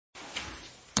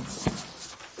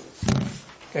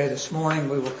Okay, this morning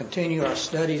we will continue our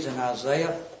studies in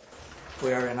Isaiah.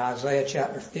 We are in Isaiah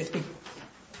chapter 50.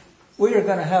 We are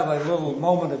going to have a little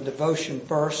moment of devotion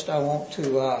first. I want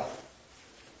to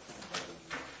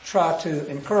try to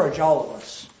encourage all of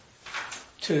us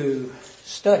to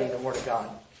study the Word of God.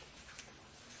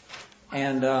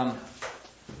 And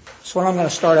so what I'm going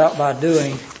to start out by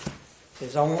doing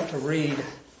is I want to read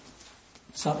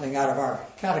something out of our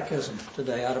catechism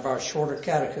today, out of our shorter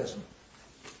catechism.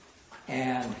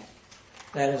 And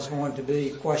that is going to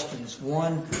be questions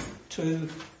 1, 2,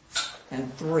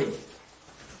 and 3.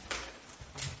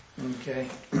 Okay.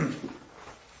 The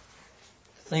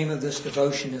theme of this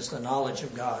devotion is the knowledge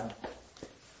of God.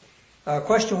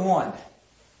 Question 1.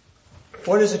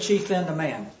 What is the chief end of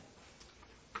man?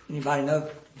 Anybody know?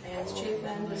 Man's chief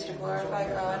end is to glorify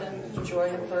God and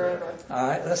enjoy Him forever. All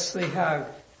right, let's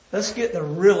get the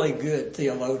really good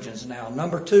theologians now.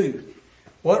 Number 2.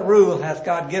 What rule hath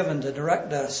God given to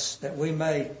direct us that we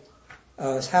may,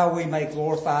 how we may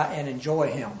glorify and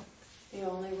enjoy Him? The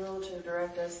only rule to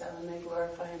direct us that we may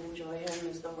glorify and enjoy Him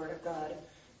is the Word of God,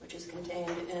 which is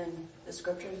contained in the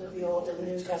Scriptures of the Old and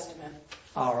New Testament.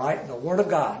 All right, the Word of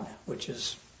God, which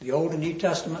is the Old and New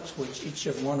Testaments, which each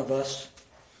of one of us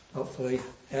hopefully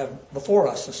have before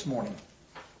us this morning.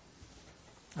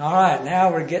 All right,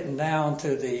 now we're getting down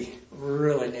to the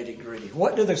really nitty-gritty.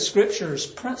 What do the Scriptures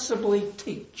principally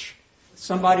teach?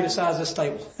 Somebody besides this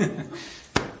table. Scriptures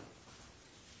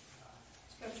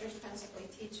principally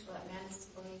teach what man is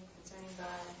to believe concerning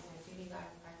God and the duty God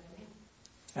requires of man.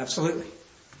 Absolutely.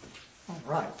 All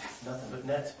right. Nothing but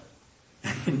nets.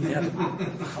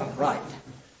 All right.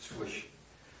 Swish.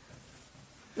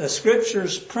 The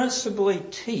Scriptures principally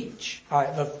teach. All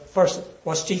right, first,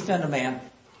 what's chief end of man?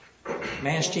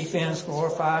 Man's chief end is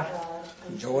glorify,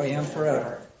 enjoy Him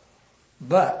forever.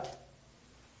 But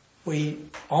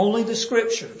only the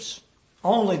Scriptures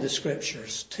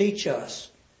teach us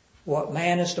what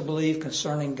man is to believe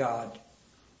concerning God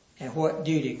and what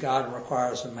duty God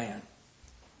requires of man.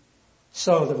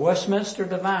 So the Westminster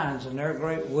Divines, in their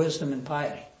great wisdom and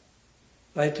piety,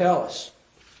 they tell us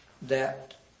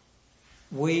that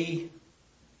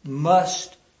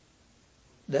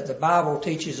that the Bible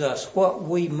teaches us what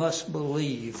we must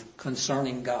believe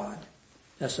concerning God.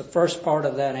 That's the first part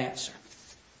of that answer.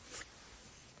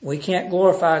 We can't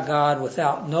glorify God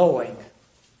without knowing.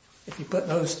 If you put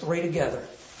those three together,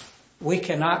 we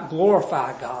cannot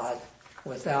glorify God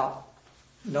without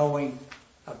knowing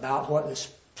about what the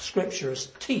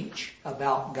Scriptures teach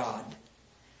about God.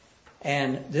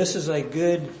 And this is a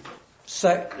good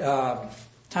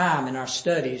time in our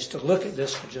studies to look at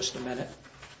this for just a minute,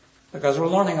 because we're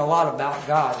learning a lot about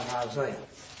God in Isaiah.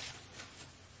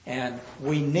 And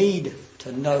we need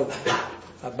to know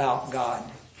about God.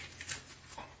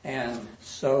 And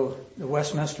so the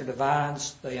Westminster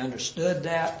Divines, they understood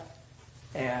that.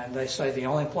 And they say the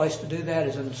only place to do that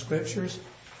is in the Scriptures.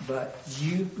 But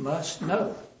you must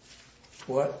know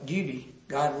what duty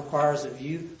God requires of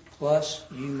you. Plus,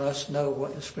 you must know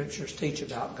what the Scriptures teach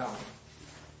about God.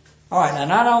 All right, now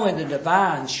not only the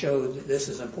Divines show that this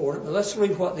is important, but let's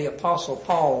read what the Apostle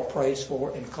Paul prays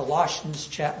for in Colossians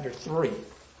chapter 3.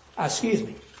 Excuse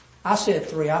me, I said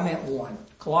 3, I meant 1.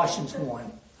 Colossians 1,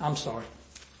 I'm sorry.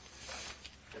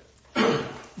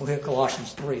 We'll hit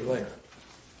Colossians 3 later.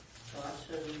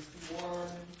 Colossians 1.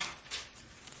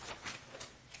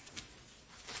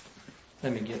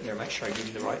 Let me get there, make sure I give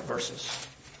you the right verses.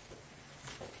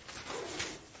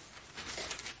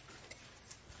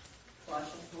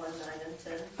 Colossians 1, 9 and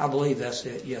 10. I believe that's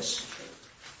it, yes.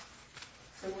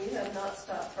 So we have not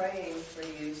stopped praying for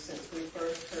you since we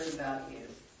first heard about you.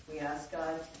 We ask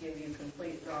God to give you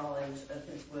complete knowledge of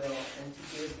His will and to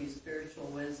give you spiritual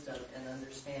wisdom and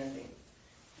understanding.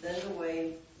 Then the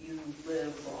way you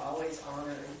live will always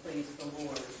honor and please the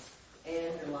Lord,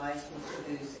 and your lives will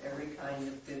produce every kind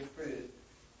of good fruit,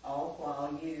 all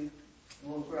while you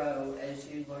will grow as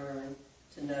you learn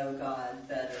to know God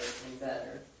better and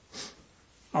better.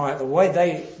 All right, the way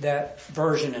that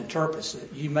version interprets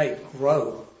it, you may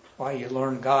grow while you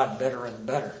learn God better and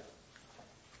better.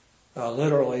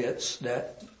 Literally, it's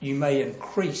that you may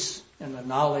increase in the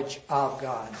knowledge of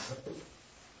God.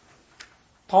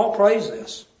 Paul prays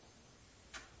this.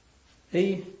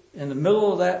 In the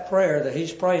middle of that prayer that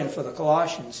he's praying for the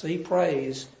Colossians, he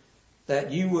prays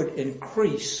that you would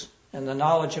increase in the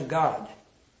knowledge of God.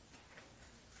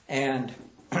 And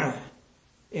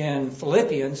in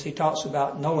Philippians, he talks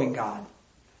about knowing God.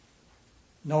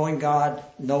 Knowing God,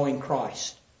 knowing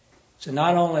Christ. So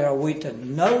not only are we to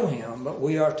know Him, but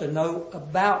we are to know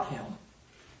about Him.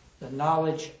 The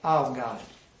knowledge of God.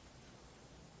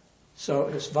 So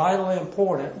it's vitally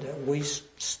important that we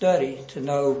study to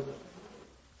know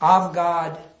of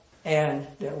God and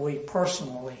that we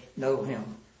personally know Him.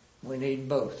 We need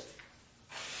both.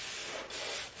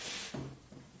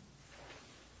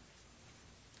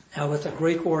 Now with the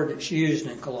Greek word that's used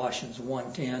in Colossians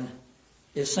 1:10,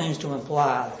 it seems to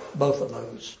imply both of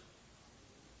those.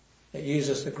 It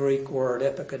uses the Greek word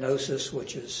epignosis,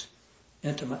 which is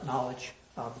intimate knowledge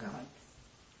of God.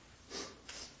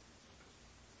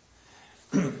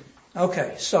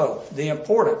 Okay, so the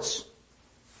importance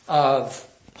of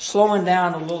slowing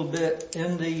down a little bit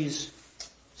in these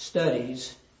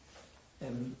studies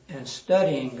and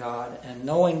studying God and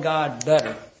knowing God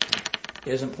better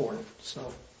is important.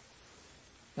 So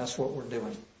that's what we're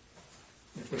doing.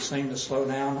 If we seem to slow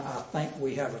down, I think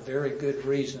we have a very good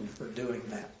reason for doing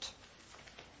that.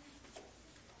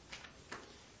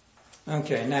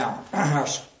 Okay, now, our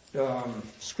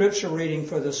scripture reading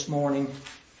for this morning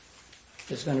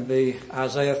is going to be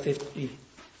Isaiah 50.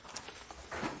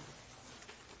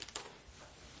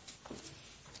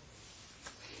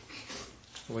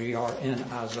 We are in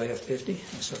Isaiah 50,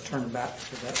 and so turn back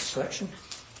to that section.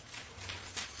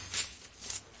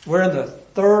 We're in the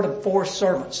third and fourth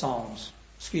servant songs.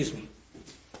 Excuse me.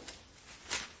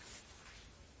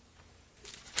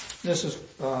 This is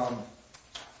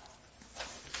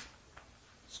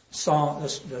song,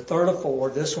 the third of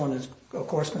four. This one is, of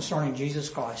course, concerning Jesus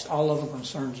Christ. All of them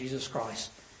concern Jesus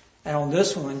Christ. And on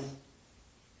this one,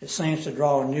 it seems to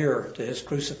draw nearer to His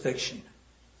crucifixion,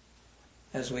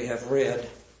 as we have read.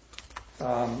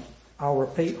 I'll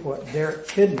repeat what Derek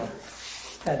Kidner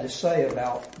had to say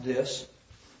about this,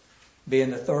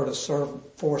 being the third of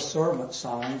four servant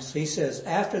songs. He says,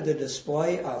 after the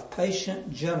display of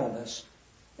patient gentleness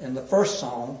in the first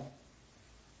song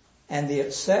and the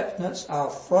acceptance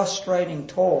of frustrating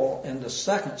toil in the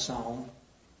second song,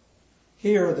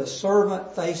 here the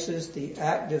servant faces the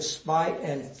active spite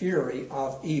and fury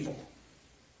of evil.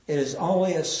 It is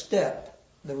only a step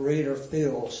the reader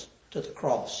feels to the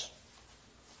cross.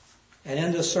 And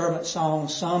in the servant song,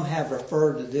 some have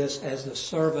referred to this as the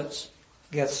servant's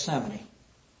Gethsemane.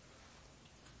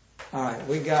 All right,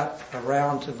 we got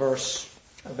around to verse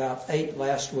about 8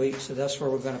 last week, so that's where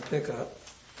we're going to pick up.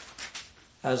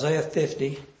 Isaiah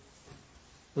 50.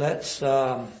 Let's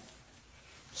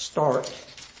start.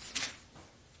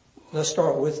 Let's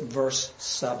start with verse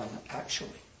 7, actually.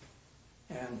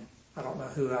 And I don't know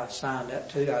who I assigned that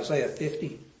to. Isaiah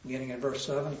 50, beginning in verse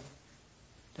 7.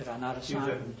 Did I not assign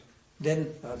it?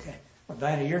 Didn't? Okay. Well,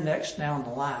 Vanna, you're next down the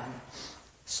line.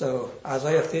 So,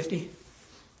 Isaiah 50,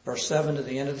 verse 7 to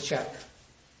the end of the chapter.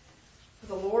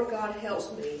 The Lord God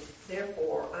helps me,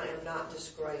 therefore I am not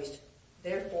disgraced.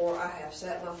 Therefore I have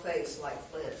set my face like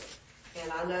flint,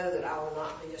 and I know that I will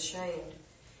not be ashamed.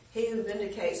 He who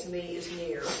vindicates me is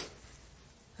near.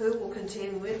 Who will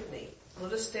contend with me?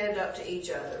 Let us stand up to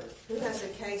each other. Who has a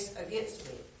case against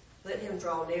me? Let him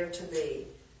draw near to me.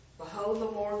 Behold, the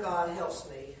Lord God helps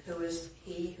me. Who is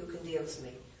he who condemns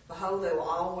me? Behold, they will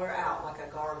all wear out like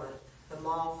a garment. The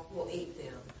moth will eat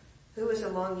them. Who is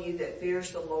among you that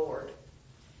fears the Lord?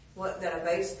 That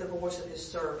obeys the voice of his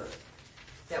servant?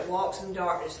 That walks in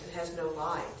darkness and has no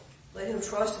light? Let him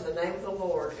trust in the name of the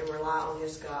Lord and rely on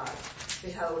his God.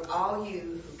 Behold, all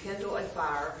you who kindle a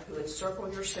fire, who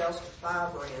encircle yourselves with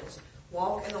firebrands,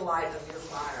 walk in the light of your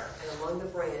fire, and among the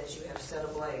brands you have set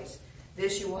ablaze.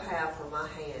 This you will have from my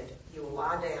hand. You will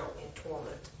lie down in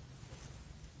torment.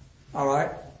 All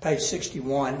right, page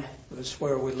 61 was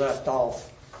where we left off.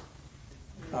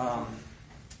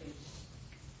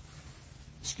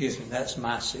 Excuse me, that's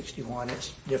my 61.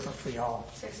 It's different for y'all.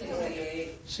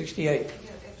 68. 68.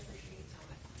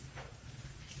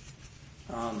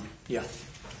 Yeah.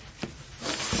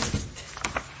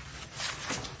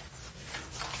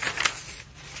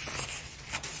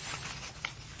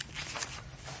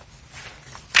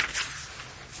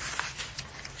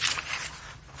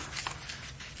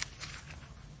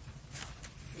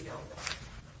 You don't.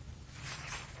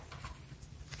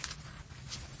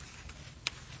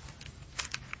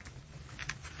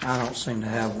 I don't seem to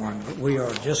have one, but we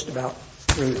are just about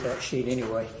through with that sheet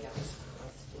anyway.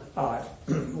 All right.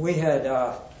 We had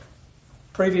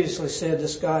previously said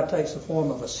this God takes the form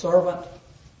of a servant.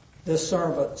 This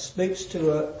servant speaks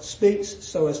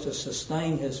so as to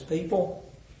sustain his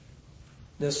people.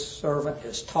 This servant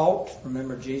is taught.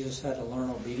 Remember, Jesus had to learn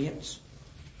obedience.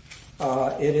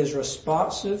 It is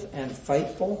responsive and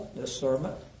faithful, this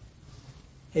servant.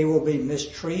 He will be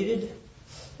mistreated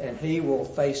and he will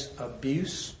face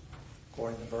abuse,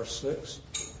 according to verse 6.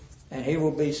 And he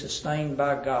will be sustained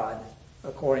by God,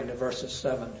 according to verses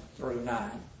 7 through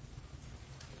 9.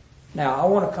 Now, I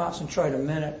want to concentrate a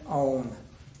minute on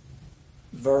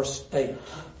verse 8.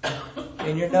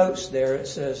 In your notes there, it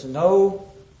says, note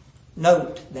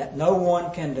that no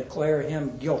one can declare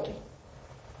him guilty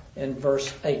in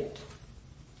verse 8.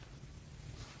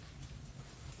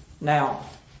 Now,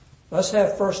 let's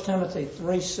have 1 Timothy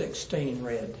 3:16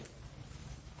 read.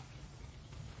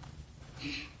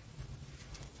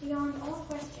 Beyond all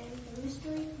question, the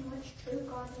mystery from which true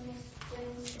godliness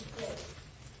springs is this.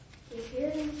 He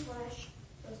appeared in the flesh,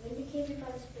 was vindicated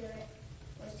by the Spirit,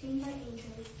 was seen by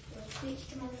angels, was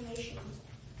preached among the nations,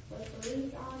 was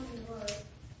believed on in world,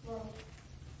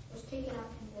 was taken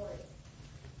up in glory.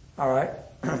 All right.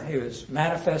 He was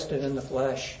manifested in the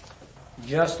flesh,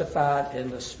 justified in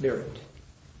the Spirit.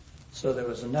 So there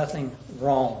was nothing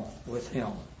wrong with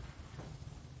him.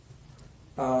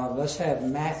 Let's have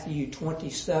Matthew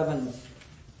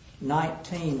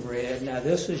 27:19 read. Now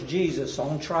this is Jesus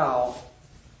on trial,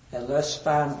 and let's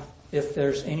find if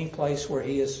there's any place where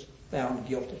he is found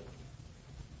guilty.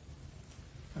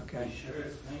 Okay. You sure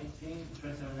it's 19,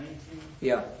 27:19?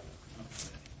 Yeah.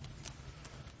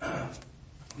 Okay.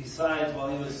 Besides, while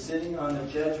he was sitting on the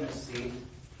judgment seat,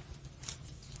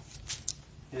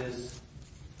 his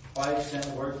wife sent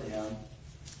word to him,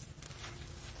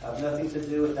 have nothing to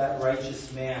do with that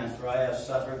righteous man, for I have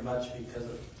suffered much because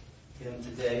of him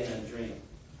today in a dream.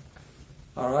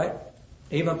 All right.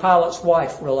 Even Pilate's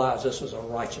wife realized this was a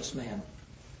righteous man.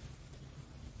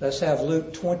 Let's have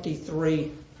Luke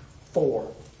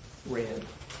 23:4 read.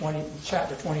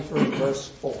 Chapter 23, verse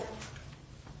 4.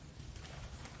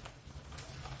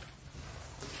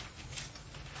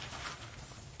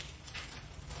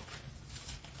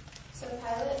 So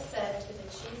Pilate said to the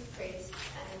chief priests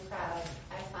and the crowd,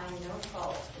 I find no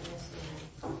fault in this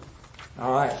man.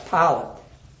 All right, Pilate.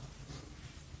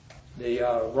 The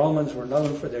Romans were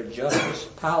known for their justice.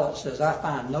 Pilate says, I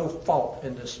find no fault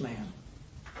in this man.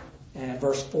 And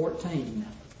verse 14.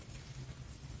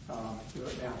 You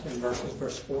wrote down 10 verses,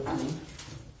 verse 14.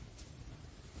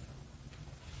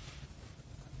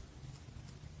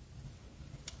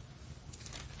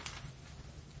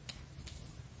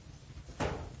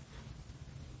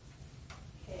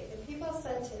 Okay, the people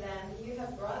said to them, you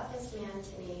have brought this man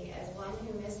to me as one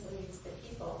who misleads the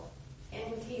people.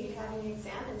 And indeed, having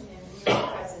examined him in your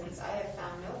presence, I have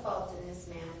found no fault in this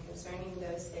man concerning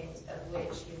those things of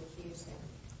which you accuse him.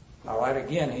 All right,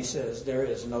 again, he says there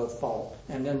is no fault.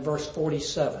 And then verse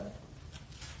 47.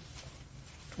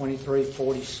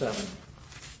 23:47.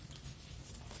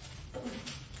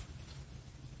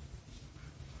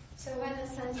 So when the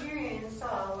centurion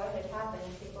saw what had happened,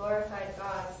 he glorified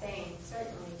God, saying,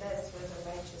 certainly this was a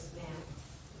righteous man.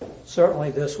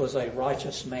 Certainly this was a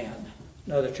righteous man.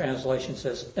 Another translation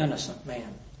says innocent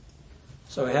man.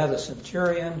 So we have the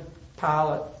centurion,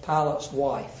 Pilate's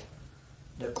wife,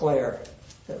 declare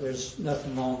that there's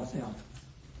nothing wrong with him.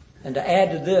 And to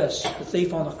add to this, the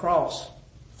thief on the cross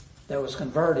that was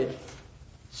converted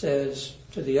says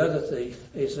to the other thief,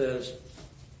 he says,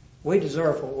 we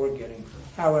deserve what we're getting.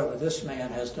 However, this man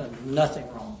has done nothing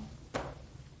wrong.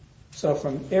 So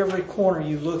from every corner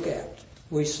you look at,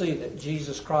 we see that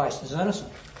Jesus Christ is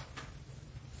innocent.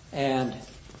 And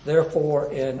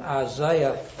therefore in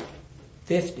Isaiah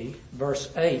 50, verse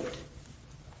 8,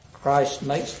 Christ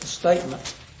makes the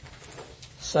statement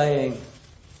saying,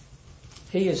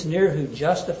 he is near who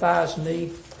justifies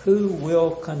me, who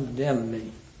will condemn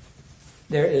me?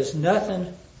 There is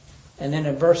nothing. And then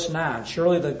in verse 9,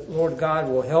 surely the Lord God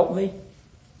will help me.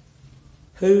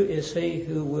 Who is he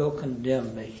who will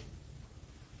condemn me?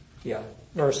 Yeah,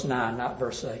 verse 9, not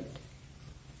verse 8.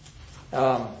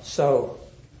 So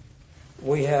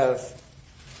we have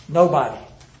nobody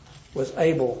was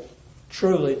able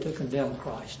truly to condemn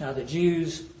Christ. Now the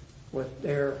Jews with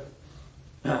their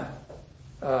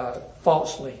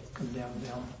falsely condemned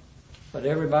him, but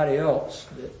everybody else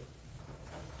that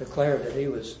declared that he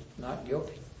was not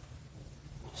guilty.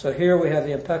 So here we have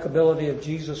the impeccability of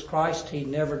Jesus Christ. He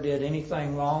never did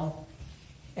anything wrong.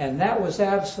 And that was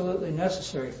absolutely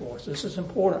necessary for us. This is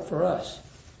important for us,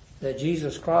 that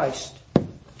Jesus Christ,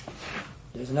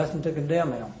 there's nothing to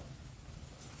condemn him.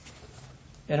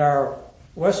 In our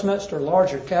Westminster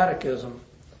Larger Catechism,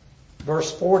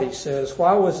 verse 40 says,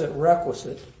 why was it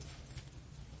requisite,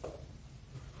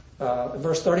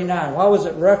 verse 39, why was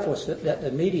it requisite that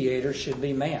the mediator should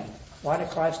be man? Why did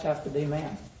Christ have to be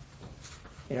man?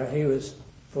 You know, he was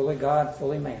fully God,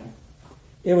 fully man.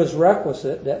 It was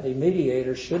requisite that the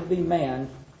mediator should be man,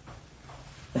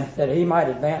 that he might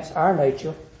advance our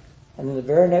nature. And then the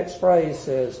very next phrase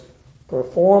says,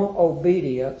 perform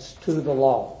obedience to the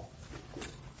law.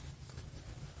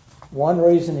 One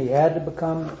reason he had to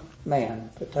become man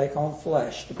to take on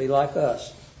flesh, to be like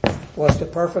us, was to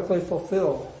perfectly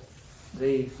fulfill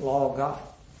the law of God.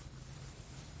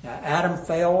 Now, Adam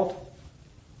failed.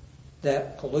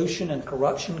 That pollution and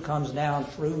corruption comes down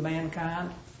through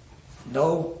mankind.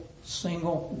 No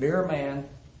single mere man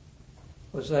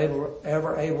was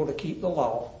ever able to keep the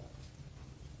law.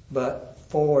 But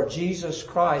for Jesus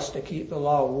Christ to keep the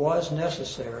law was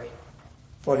necessary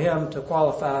for him to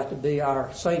qualify to be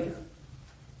our Savior.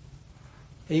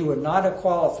 He would not have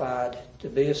qualified to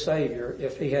be a Savior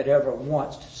if he had ever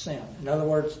once sinned. In other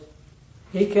words,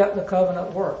 he kept the covenant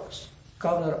of works,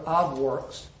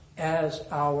 as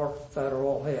our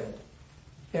federal head.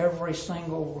 Every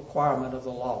single requirement of the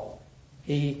law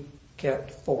he kept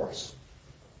for us.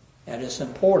 And it's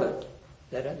important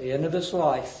that at the end of his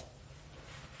life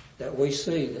that we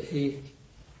see that he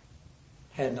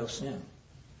had no sin.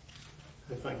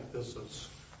 I think this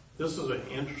is an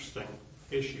interesting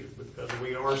issue because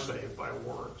we are saved by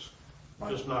works,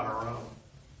 just not our own.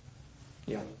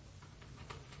 Yeah.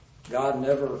 God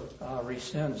never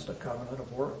rescinds the covenant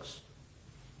of works.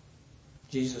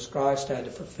 Jesus Christ had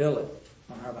to fulfill it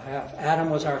on our behalf. Adam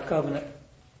was our covenant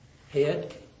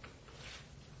head,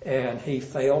 and he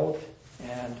failed,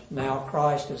 and now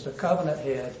Christ is the covenant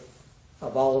head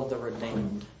of all of the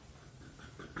redeemed.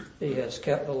 He has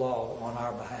kept the law on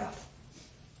our behalf.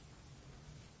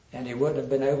 And he wouldn't have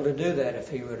been able to do that if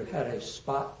he would have had a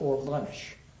spot or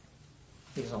blemish.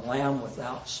 He's a lamb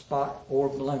without spot or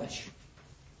blemish.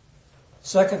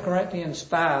 2 Corinthians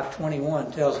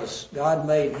 5:21 tells us God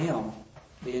made him,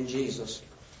 being Jesus,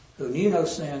 who knew no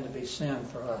sin, to be sin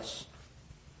for us,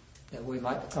 that we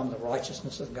might become the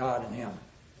righteousness of God in him.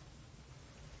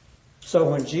 So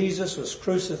when Jesus was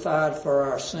crucified for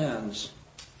our sins,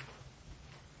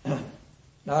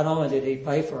 not only did he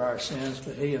pay for our sins,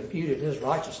 but he imputed his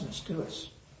righteousness to us.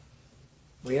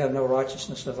 We have no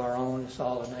righteousness of our own. It's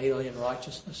all an alien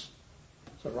righteousness.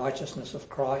 It's the righteousness of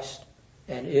Christ.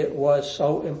 And it was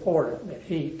so important that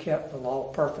he kept the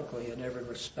law perfectly in every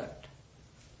respect.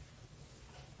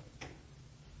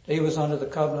 He was under the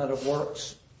covenant of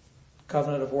works. The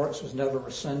covenant of works was never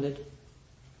rescinded.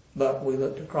 But we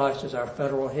look to Christ as our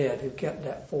federal head who kept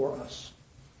that for us.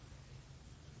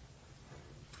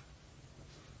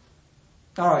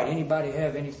 All right, anybody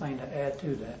have anything to add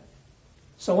to that?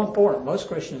 So important. Most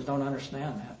Christians don't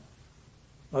understand that.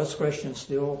 Most Christians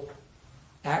still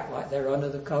act like they're under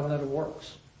the covenant of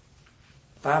works.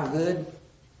 If I'm good,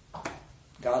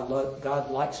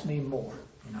 God likes me more.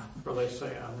 You know. Or they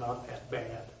say, I'm not that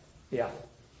bad. Yeah.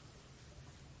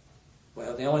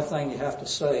 Well, the only thing you have to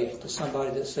say to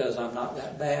somebody that says I'm not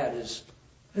that bad is,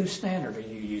 whose standard are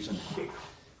you using? There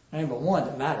ain't but one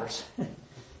that matters.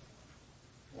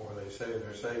 Or they say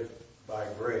they're saved by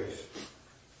grace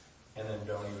and then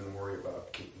don't even worry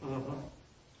about keeping it. Mm-hmm.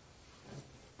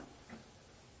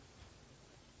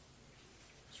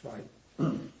 That's right.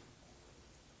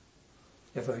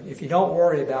 If you don't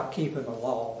worry about keeping the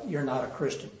law, you're not a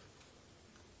Christian.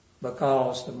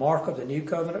 Because the mark of the New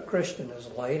Covenant Christian is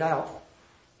laid out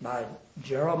by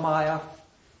Jeremiah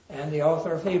and the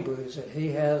author of Hebrews, that he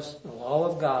has the law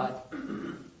of God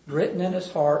written in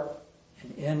his heart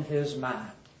and in his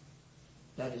mind.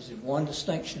 That is the one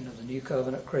distinction of the New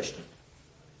Covenant Christian.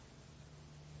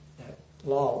 That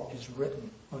law is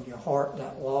written on your heart.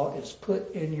 That law is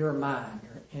put in your mind,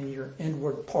 in your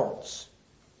inward parts.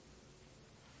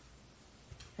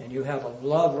 And you have a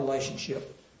love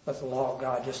relationship with the law of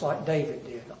God, just like David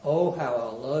did. Oh, how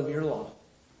I love your law.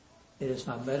 It is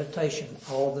my meditation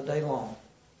all the day long.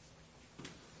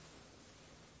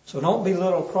 So don't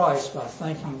belittle Christ by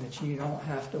thinking that you don't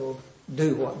have to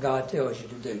do what God tells you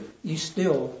to do. You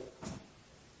still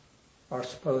are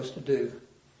supposed to do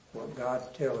what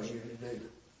God tells you to do.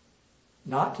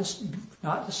 Not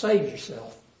to save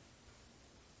yourself,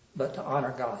 but to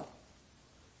honor God.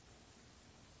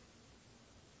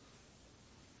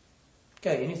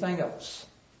 Okay, anything else?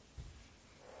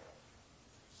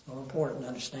 So important to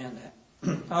understand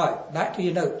that. All right, back to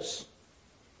your notes.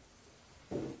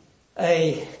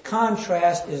 A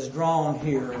contrast is drawn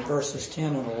here in verses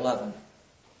 10 and 11.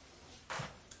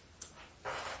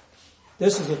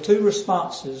 This is the two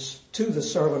responses to the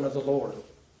servant of the Lord.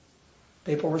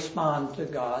 People respond to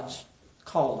God's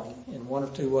calling in one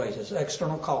of two ways. It's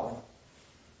external calling.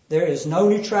 There is no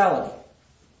neutrality.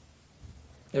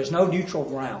 There's no neutral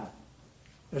ground.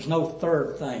 There's no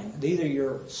third thing. Either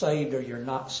you're saved or you're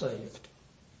not saved.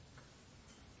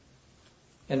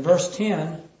 In verse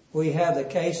 10, we have the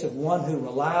case of one who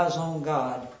relies on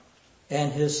God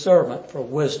and his servant for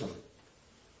wisdom.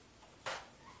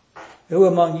 Who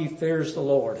among you fears the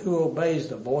Lord? Who obeys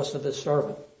the voice of his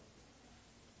servant?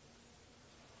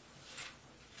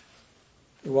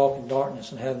 who walk in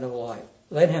darkness and have no light.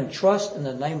 Let him trust in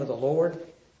the name of the Lord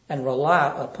and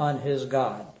rely upon his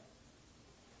God.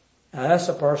 Now that's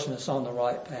a person that's on the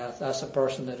right path. That's a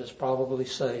person that is probably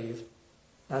saved.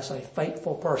 That's a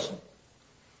faithful person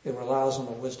who relies on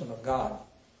the wisdom of God.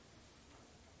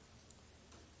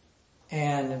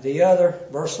 And the other,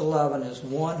 verse 11, is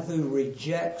one who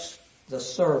rejects the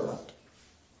servant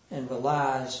and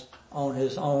relies on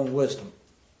his own wisdom.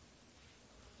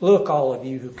 Look, all of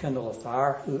you who kindle a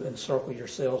fire, who encircle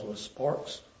yourselves with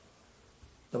sparks,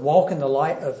 to walk in the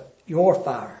light of your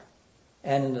fire,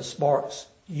 and in the sparks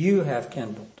you have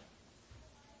kindled.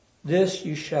 This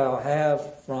you shall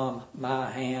have from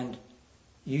my hand.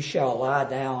 You shall lie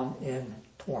down in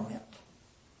torment.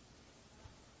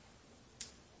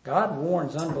 God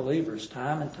warns unbelievers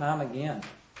time and time again,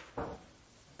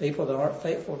 people that aren't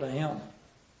faithful to him,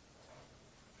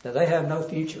 that they have no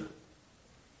future,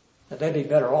 that they'd be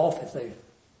better off if they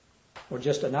were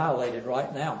just annihilated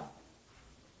right now.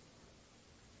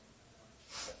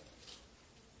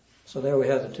 So there we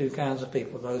have the two kinds of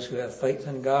people, those who have faith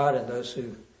in God and those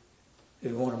who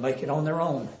want to make it on their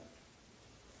own.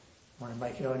 Want to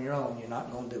make it on your own, you're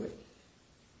not going to do it.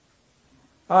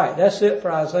 All right, that's it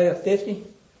for Isaiah 50.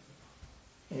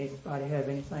 Anybody have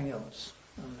anything else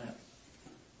on that?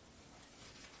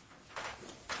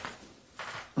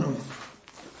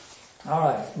 All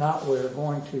right, if not, we're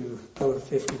going to go to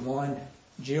 51.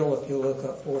 Jill, if you'll look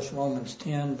up for us Romans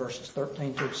 10, verses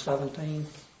 13 through 17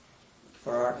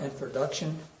 for our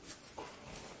introduction.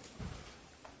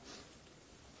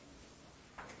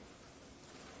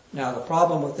 Now, the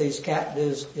problem with these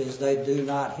captives is they do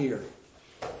not hear.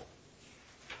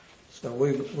 So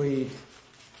we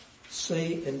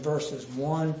see in verses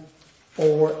 1,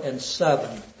 4, and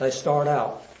 7, they start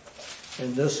out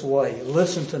in this way.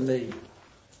 Listen to me,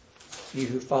 you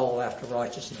who follow after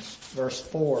righteousness. Verse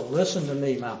 4, listen to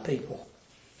me, my people,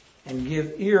 and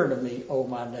give ear to me, O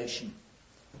my nation.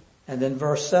 And then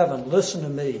verse 7, listen to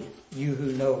me, you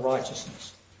who know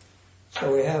righteousness.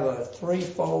 So we have a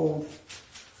threefold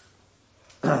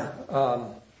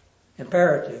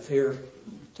imperative here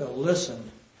to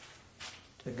listen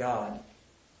to God,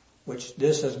 which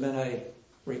this has been a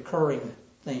recurring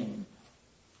theme.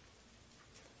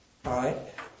 All right,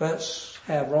 let's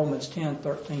have Romans 10,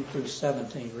 13 through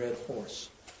 17 read for us.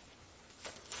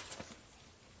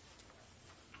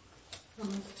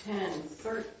 Romans 10,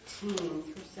 13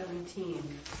 through 17.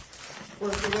 For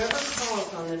whoever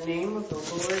calls on the name of the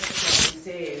Lord shall be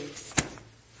saved.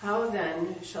 How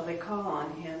then shall they call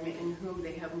on him in whom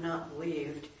they have not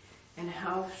believed? And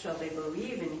how shall they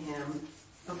believe in him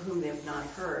of whom they have not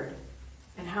heard?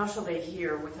 And how shall they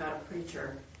hear without a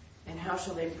preacher? And how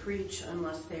shall they preach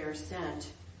unless they are sent?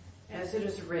 As it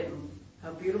is written,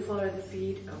 how beautiful are the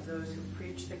feet of those who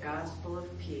preach the gospel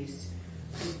of peace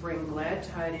and bring glad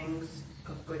tidings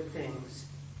of good things.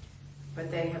 But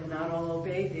they have not all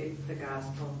obeyed the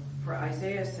gospel. For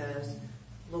Isaiah says,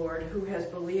 Lord, who has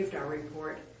believed our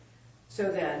report? So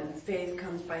then, faith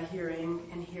comes by hearing,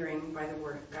 and hearing by the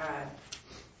word of God.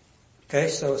 Okay,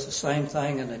 so it's the same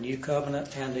thing in the New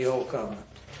Covenant and the Old Covenant.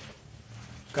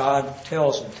 God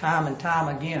tells them time and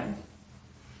time again.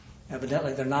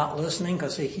 Evidently they're not listening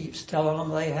because he keeps telling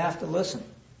them they have to listen.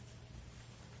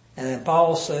 And then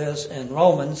Paul says in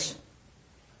Romans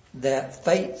that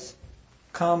faith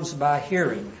comes by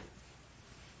hearing,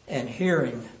 and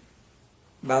hearing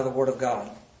by the word of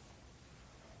God.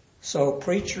 So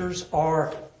preachers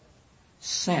are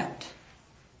sent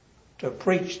to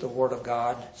preach the word of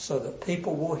God so that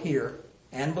people will hear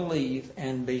and believe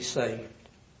and be saved.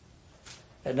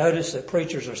 And notice that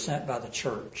preachers are sent by the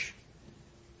church.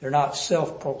 They're not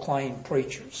self-proclaimed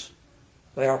preachers.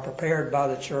 They are prepared by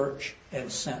the church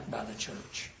and sent by the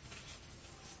church.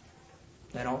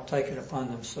 They don't take it upon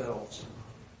themselves.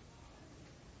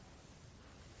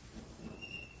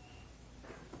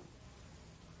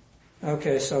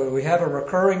 Okay, so we have a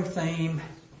recurring theme,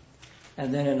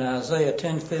 and then in Isaiah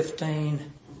 10:15,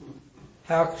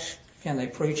 how can they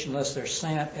preach unless they're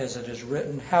sent, as it is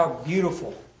written, how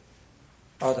beautiful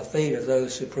are the feet of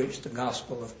those who preach the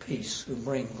gospel of peace, who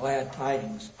bring glad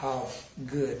tidings of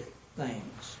good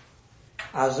things.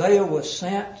 Isaiah was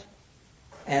sent,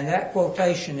 and that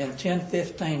quotation in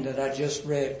 10:15 that I just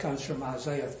read comes from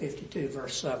Isaiah 52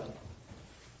 verse 7,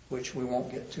 which we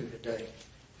won't get to today.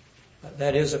 But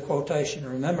that is a quotation.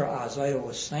 Remember, Isaiah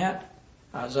was sent.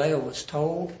 Isaiah was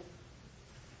told,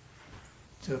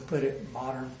 to put it in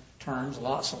modern terms,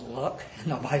 lots of luck.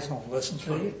 Nobody's going to listen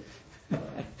to you.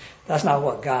 That's not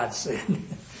what God said.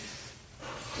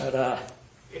 But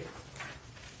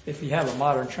if you have a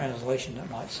modern translation,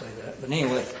 that might say that. But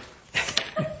anyway,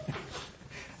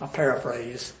 I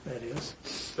paraphrase, that is.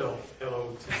 Spelled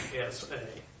Lotsa,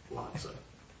 Lotsa.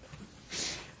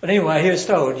 But anyway, he was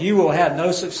told, you will have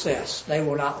no success. They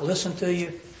will not listen to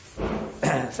you.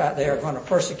 In fact, they are going to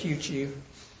persecute you.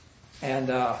 And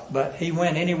but he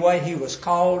went anyway. He was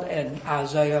called, and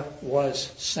Isaiah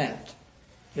was sent.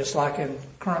 Just like in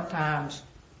current times,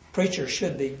 preachers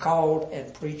should be called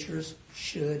and preachers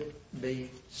should be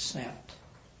sent.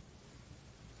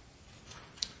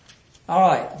 All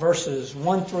right, verses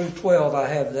 1 through 12 I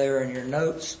have there in your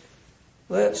notes.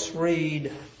 Let's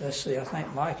read, let's see, I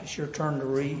think, Mike, it's your turn to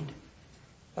read.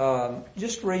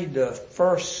 Just read the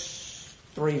first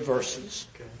 3 verses.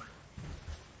 Okay.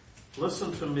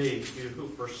 Listen to me, you who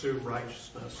pursue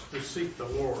righteousness, who seek the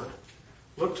Lord.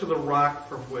 Look to the rock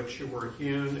from which you were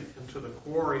hewn, and to the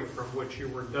quarry from which you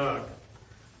were dug.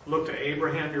 Look to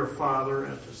Abraham your father,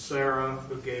 and to Sarah,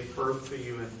 who gave birth to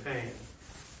you in pain.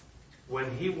 When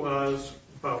he was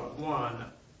but one,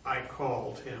 I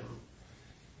called him.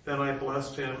 Then I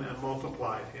blessed him and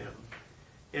multiplied him.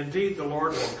 Indeed, the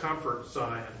Lord will comfort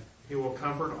Zion. He will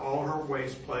comfort all her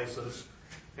waste places,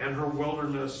 and her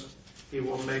wilderness he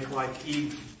will make like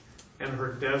Eden, and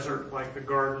her desert like the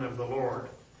garden of the Lord.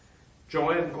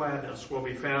 Joy and gladness will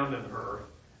be found in her,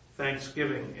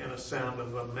 thanksgiving in a sound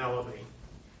of a melody.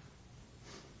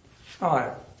 All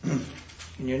right.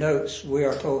 In your notes, we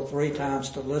are told 3 times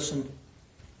to listen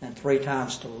and 3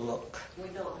 times to look. We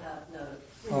don't have notes.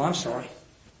 Oh, I'm sorry.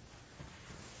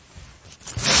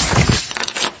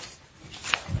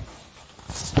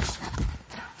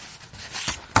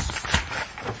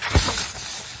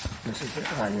 This is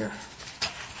it right here.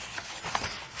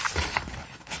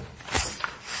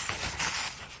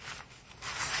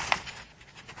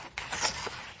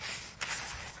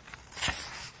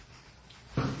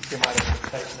 You might have to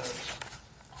take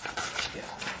notes. Yeah.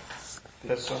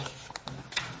 This one?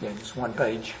 Yeah, just 1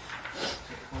 page.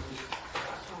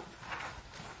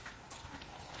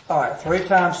 All right, 3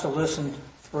 times to listen,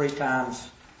 3 times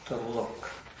to look.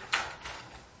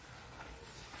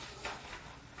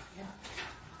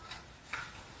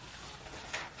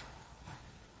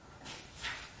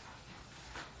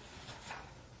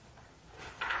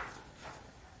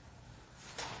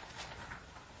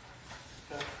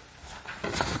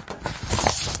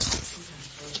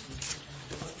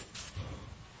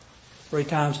 Three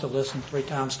times to listen, 3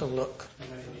 times to look.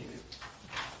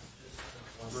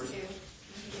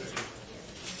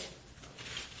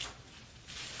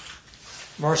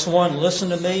 Verse 1, listen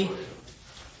to me,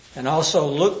 and also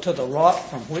look to the rock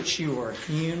from which you were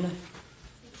hewn.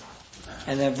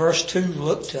 And then verse 2,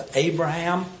 look to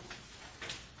Abraham.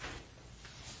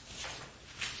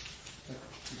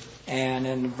 And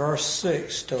in verse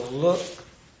 6, to look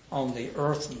on the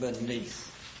earth beneath.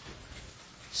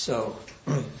 So,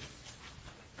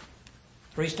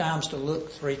 3 times to look,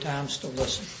 3 times to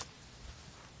listen.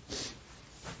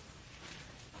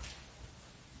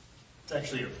 It's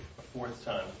actually a 4th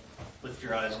time. Lift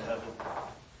your eyes to heaven.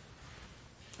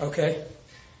 Okay,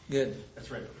 good. That's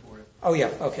right before it. Oh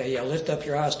yeah, okay, yeah, lift up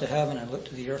your eyes to heaven and look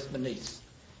to the earth beneath.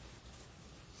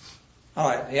 All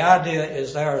right, the idea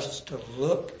is theirs to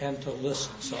look and to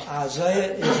listen. So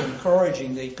Isaiah is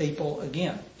encouraging the people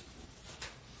again.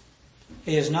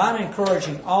 He is not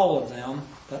encouraging all of them,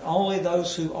 but only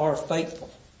those who are faithful.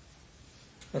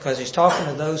 Because he's talking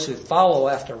to those who follow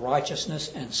after righteousness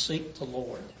and seek the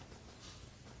Lord.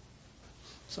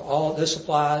 So all of this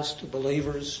applies to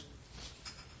believers,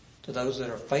 to those that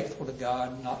are faithful to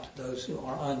God, not to those who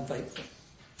are unfaithful.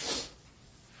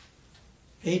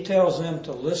 He tells them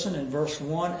to listen in verse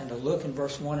 1 and to look in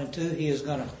verse 1 and 2. He is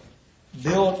going to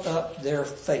build up their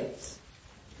faith.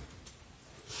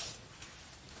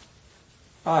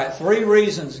 All right, 3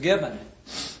 reasons given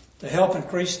to help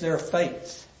increase their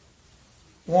faith.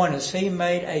 1 is he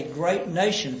made a great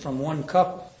nation from 1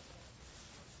 couple.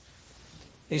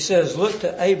 He says, look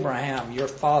to Abraham, your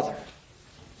father,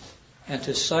 and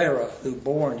to Sarah, who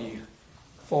bore you.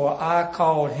 For I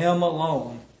called him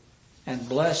alone and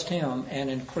blessed him and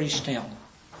increased him.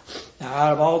 Now,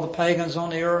 out of all the pagans on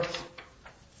the earth,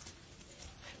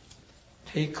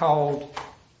 he called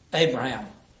Abraham,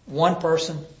 1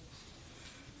 person,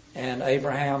 and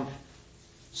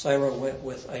Sarah went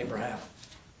with Abraham.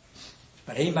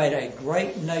 But he made a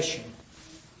great nation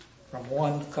from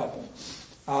 1 couple.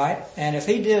 All right, and if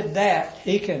he did that,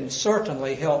 he can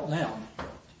certainly help them,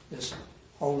 this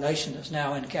whole nation that's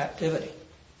now in captivity.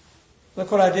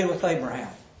 Look what I did with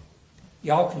Abraham.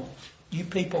 You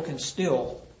people can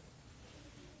still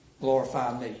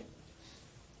glorify me.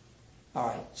 All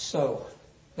right, so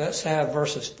let's have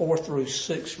verses 4 through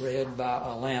 6 read by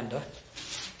Alanda.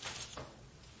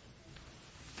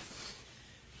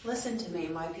 Listen to me,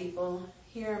 my people.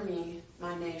 Hear me,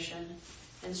 my nation.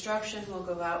 Instruction will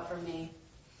go out from me.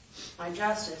 My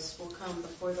justice will come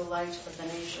before the light of the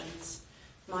nations.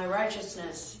 My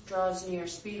righteousness draws near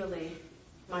speedily.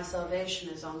 My salvation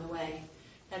is on the way,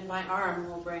 and my arm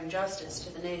will bring justice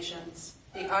to the nations.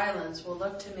 The islands will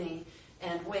look to me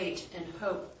and wait in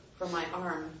hope for my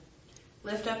arm.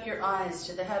 Lift up your eyes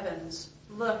to the heavens.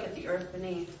 Look at the earth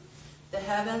beneath. The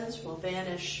heavens will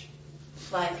vanish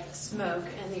like smoke,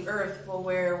 and the earth will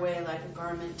wear away like a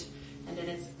garment, and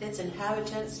its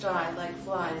inhabitants die like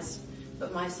flies.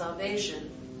 But my salvation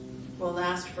will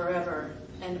last forever,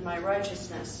 and my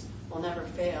righteousness will never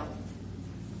fail.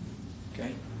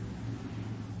 Okay.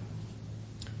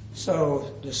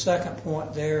 So the second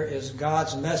point there is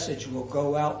God's message will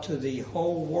go out to the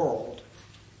whole world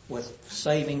with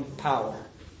saving power,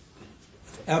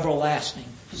 everlasting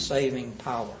saving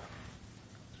power.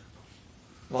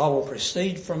 Law will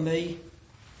proceed from me,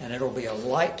 and it'll be a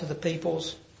light to the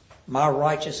peoples. My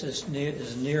righteousness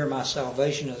is near, my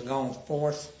salvation has gone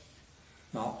forth.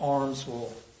 My arms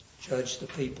will judge the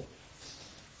people.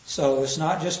 So it's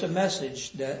not just a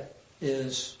message that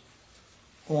is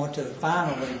going to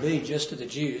finally be just to the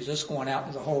Jews. It's going out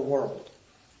to the whole world.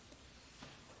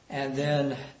 And then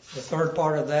the third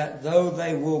part of that, though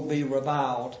they will be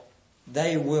reviled,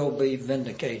 they will be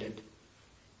vindicated.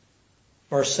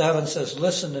 Verse 7 says,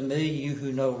 listen to me, you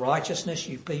who know righteousness,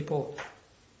 you people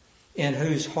in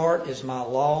whose heart is my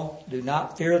law. Do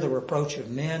not fear the reproach of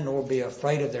men, nor be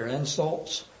afraid of their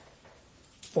insults.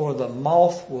 For the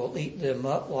moth will eat them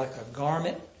up like a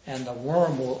garment, and the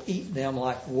worm will eat them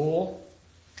like wool.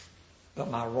 But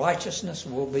my righteousness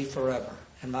will be forever,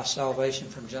 and my salvation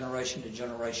from generation to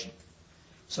generation.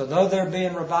 So though they're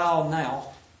being reviled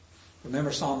now,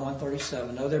 remember Psalm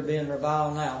 137, though they're being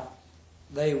reviled now,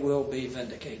 they will be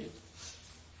vindicated.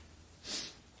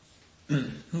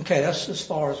 Okay, that's as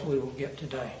far as we will get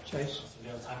today. Chase? So we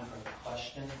have time for a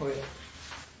question. Go ahead.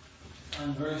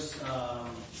 On verse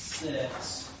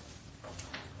 6,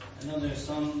 I know there's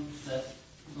some that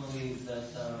believe that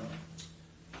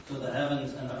so the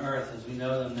heavens and the earth, as we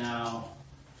know them now,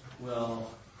 will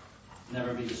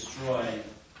never be destroyed.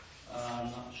 I'm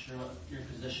not sure what your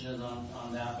position is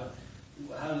on that,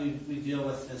 but how do we deal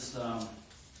with this?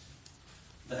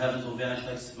 The heavens will vanish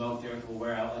like smoke, the earth will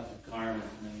wear out like a garment,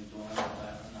 and then you dwell on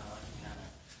that.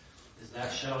 Is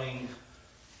that showing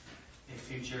a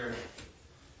future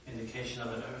indication of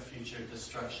a future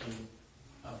destruction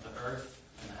of the earth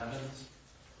and the heavens?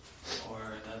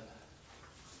 Or that?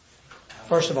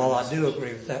 First of all, I do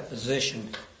agree with that position.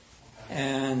 Okay.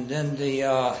 And then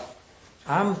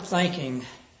I'm thinking,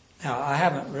 now I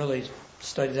haven't really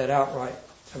studied that out right.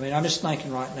 I mean, I'm just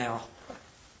thinking right now.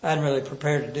 I hadn't really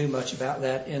prepared to do much about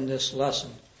that in this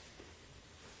lesson.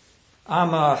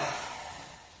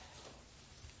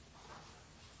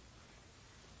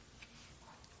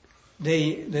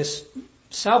 This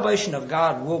salvation of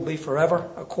God will be forever,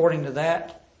 according to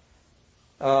that.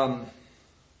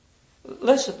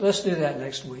 Let's do that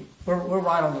next week. We're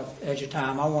right on the edge of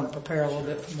time. I want to prepare a little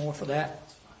bit more for that,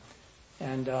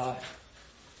 and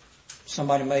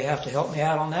somebody may have to help me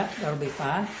out on that. That'll be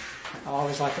fine. I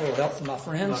always like a little help from my I'm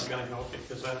friends. not going to help you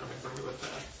because I don't agree with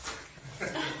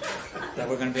that. That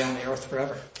we're going to be on the earth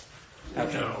forever.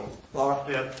 Okay. No.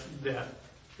 Laura? That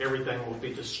everything will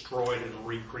be destroyed and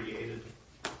recreated.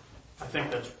 I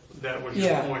think that was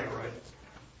your point, right?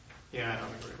 Yeah, I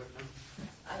don't agree with that.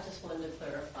 I just wanted to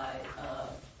clarify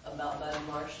about Bud and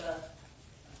Marcia.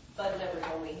 Bud never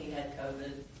told me he had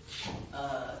COVID.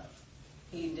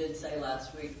 He did say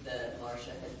last week that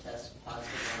Marcia had tested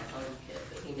positive on home kit,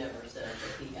 but he never said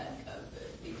that he had COVID.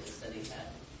 He just said he had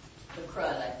the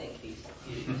crud, I think he's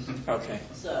used. Okay.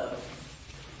 So,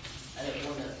 I didn't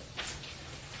want to...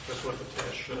 That's what the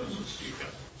test shows, is you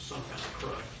got some kind of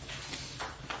crud.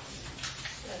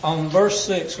 On verse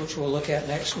 6, which we'll look at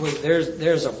next week,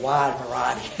 there's a wide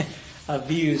variety of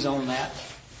views on that.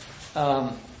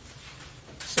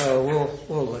 So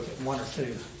we'll look at one or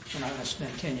two. We're not going to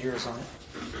spend 10 years on it.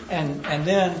 And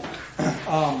then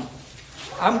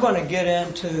I'm going to get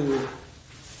into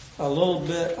a little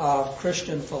bit of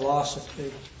Christian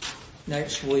philosophy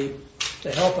next week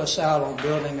to help us out on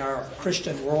building our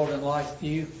Christian world and life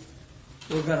view.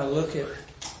 We're going to look at,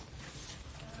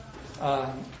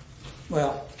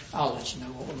 I'll let you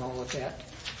know what we're going to look at.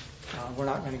 We're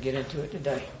not going to get into it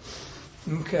today.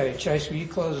 Okay, Chase, will you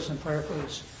close us in prayer,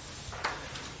 please?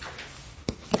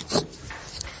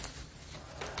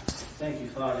 Thank you,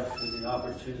 Father, for the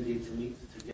opportunity to meet together.